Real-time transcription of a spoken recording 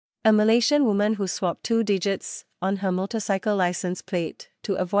A Malaysian woman who swapped 2 digits on her motorcycle license plate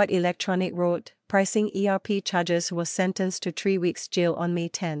to avoid electronic road pricing ERP charges was sentenced to 3 weeks jail on May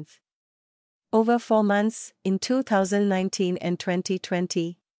 10. Over 4 months, in 2019 and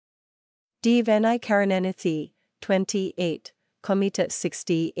 2020. Devanai Karunanithy, 28, committed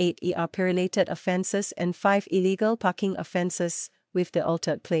 68 ERP-related offences and 5 illegal parking offences with the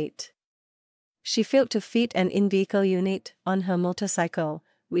altered plate. She failed to fit an in-vehicle unit on her motorcycle,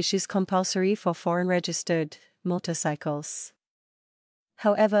 which is compulsory for foreign-registered motorcycles.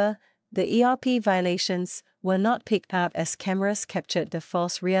 However, the ERP violations were not picked up as cameras captured the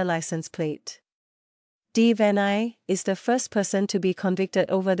false rear license plate. Devanai is the first person to be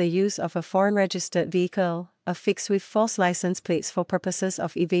convicted over the use of a foreign-registered vehicle, affixed with false license plates for purposes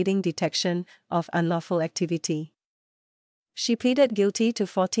of evading detection of unlawful activity. She pleaded guilty to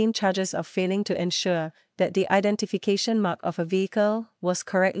 14 charges of failing to ensure that the identification mark of a vehicle was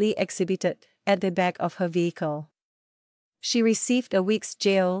correctly exhibited at the back of her vehicle. She received a week's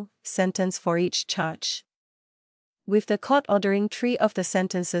jail sentence for each charge, with the court ordering 3 of the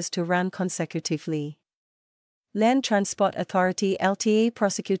sentences to run consecutively. Land Transport Authority LTA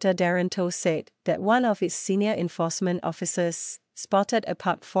prosecutor Darren Toh said that one of its senior enforcement officers spotted a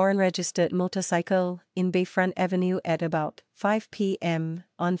parked foreign-registered motorcycle in Bayfront Avenue at about 5 p.m.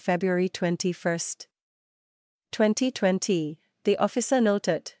 on February 21, 2020. The officer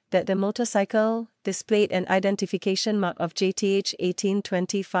noted that the motorcycle displayed an identification mark of JTH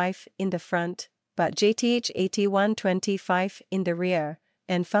 1825 in the front, but JTH 8125 in the rear,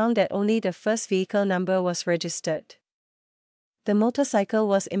 and found that only the first vehicle number was registered. The motorcycle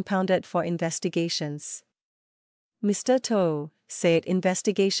was impounded for investigations. Mr. Toh said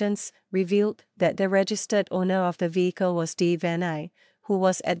investigations revealed that the registered owner of the vehicle was Devanai, who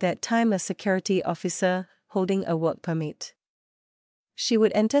was at that time a security officer holding a work permit. She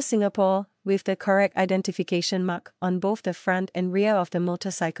would enter Singapore with the correct identification mark on both the front and rear of the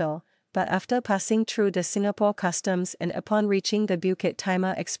motorcycle, but after passing through the Singapore customs and upon reaching the Bukit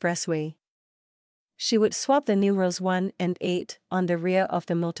Timah Expressway, she would swap the numerals 1 and 8 on the rear of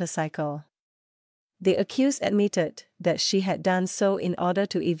the motorcycle. The accused admitted that she had done so in order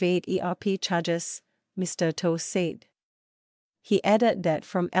to evade ERP charges, Mr. Toh said. He added that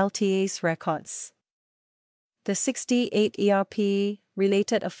from LTA's records, the 68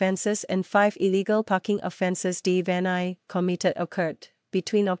 ERP-related offences and 5 illegal parking offences Devanai committed occurred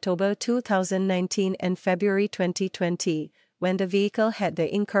between October 2019 and February 2020, when the vehicle had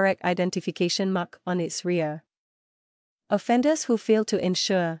the incorrect identification mark on its rear. Offenders who fail to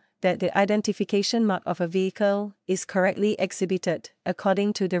ensure that the identification mark of a vehicle is correctly exhibited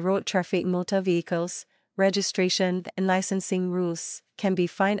according to the Road Traffic Motor Vehicles Registration and Licensing Rules can be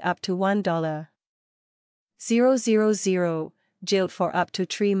fined up to $1,000, jailed for up to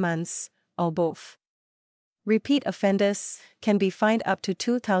 3 months, or both. Repeat offenders can be fined up to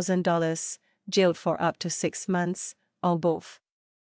 $2,000, jailed for up to 6 months, or both.